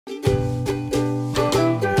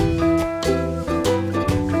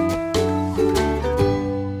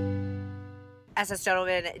SS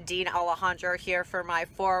Gentleman, Dean Alejandro here for my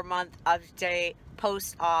 4-month update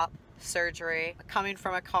post-op surgery. Coming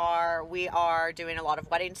from a car, we are doing a lot of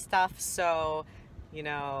wedding stuff, so, you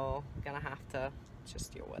know, gonna have to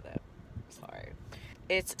just deal with it. Sorry.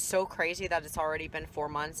 It's so crazy that it's already been 4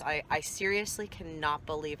 months. I seriously cannot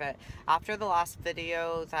believe it. After the last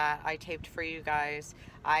video that I taped for you guys,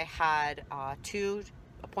 I had 2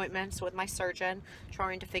 appointments with my surgeon,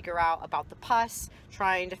 trying to figure out about the pus,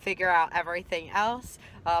 trying to figure out everything else,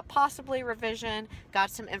 possibly revision,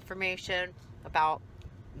 got some information about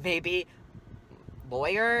maybe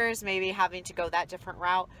lawyers, maybe having to go that different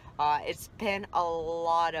route. It's been a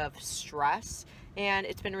lot of stress, and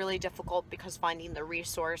it's been really difficult because finding the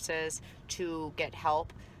resources to get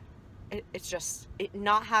help, it's just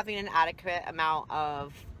not having an adequate amount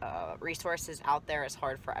of resources out there is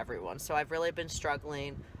hard for everyone. So I've really been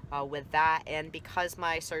struggling with that, and because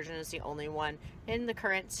my surgeon is the only one in the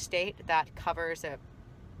current state that covers it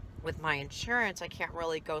with my insurance, I can't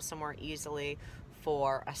really go somewhere easily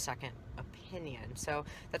for a second opinion. So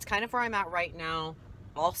that's kind of where I'm at right now.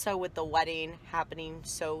 Also, with the wedding happening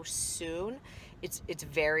so soon, it's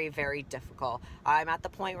very, very difficult. I'm at the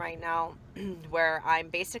point right now where I'm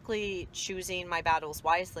basically choosing my battles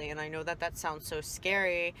wisely, and I know that that sounds so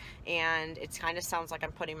scary, and it kind of sounds like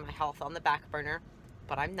I'm putting my health on the back burner,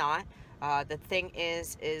 but I'm not. The thing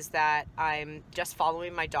is that I'm just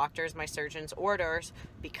following my doctor's, my surgeon's orders,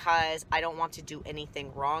 because I don't want to do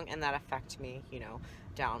anything wrong and that affect me, you know,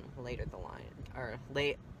 down later the line, or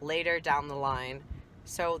later down the line.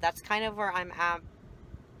 So that's kind of where I'm at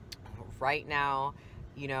right now.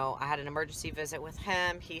 You know, I had an emergency visit with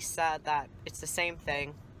him. He said that it's the same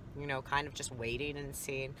thing, you know, kind of just waiting and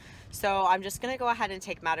seeing. So I'm just going to go ahead and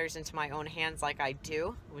take matters into my own hands like I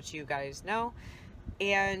do, which you guys know,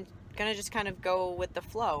 and gonna just kind of go with the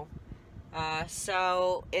flow.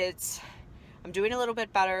 So I'm doing a little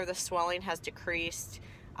bit better. The swelling has decreased.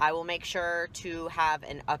 I will make sure to have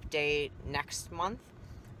an update next month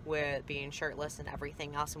with being shirtless and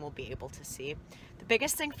everything else, and we'll be able to see. The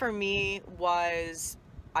biggest thing for me was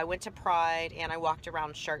I went to Pride and I walked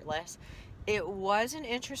around shirtless. It was an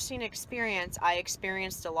interesting experience. I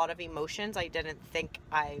experienced a lot of emotions I didn't think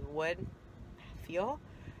I would feel.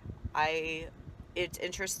 It's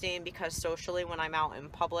interesting because socially, when I'm out in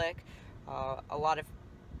public, a lot of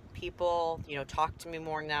people, you know, talk to me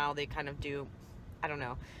more now. They kind of do, I don't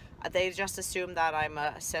know. They just assume that I'm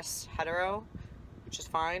a cis hetero, which is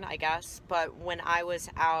fine, I guess. But when I was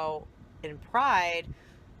out in Pride,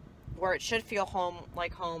 where it should feel home,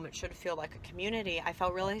 it should feel like a community, I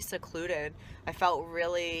felt really secluded. I felt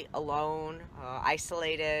really alone,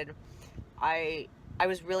 isolated. I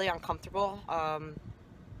was really uncomfortable.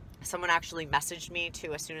 Someone actually messaged me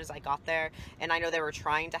too as soon as I got there, and I know they were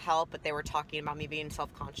trying to help, but they were talking about me being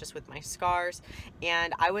self-conscious with my scars,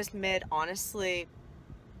 and I was honestly,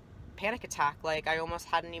 panic attack. Like, I almost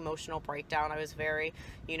had an emotional breakdown. I was very,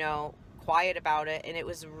 you know, quiet about it, and it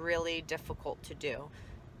was really difficult to do.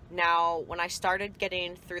 Now, when I started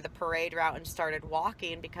getting through the parade route and started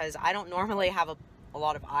walking, because I don't normally have a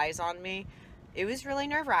lot of eyes on me, it was really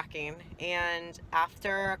nerve-wracking. And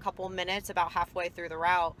after a couple minutes, about halfway through the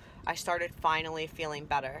route, I started finally feeling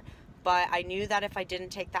better. But I knew that if I didn't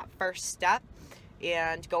take that first step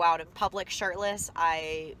and go out in public shirtless,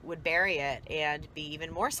 I would bury it and be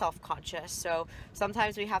even more self-conscious. So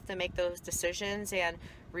sometimes we have to make those decisions and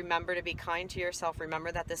remember to be kind to yourself.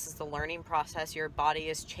 Remember that this is the learning process. Your body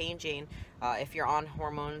is changing if you're on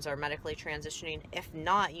hormones or medically transitioning. If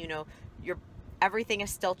not, you know, everything is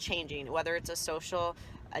still changing. Whether it's a social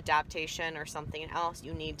adaptation or something else,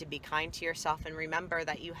 you need to be kind to yourself and remember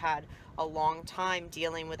that you had a long time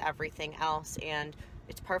dealing with everything else, and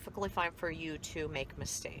it's perfectly fine for you to make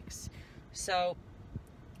mistakes. So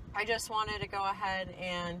I just wanted to go ahead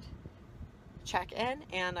and check in,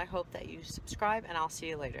 and I hope that you subscribe, and I'll see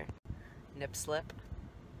you later. Nip slip.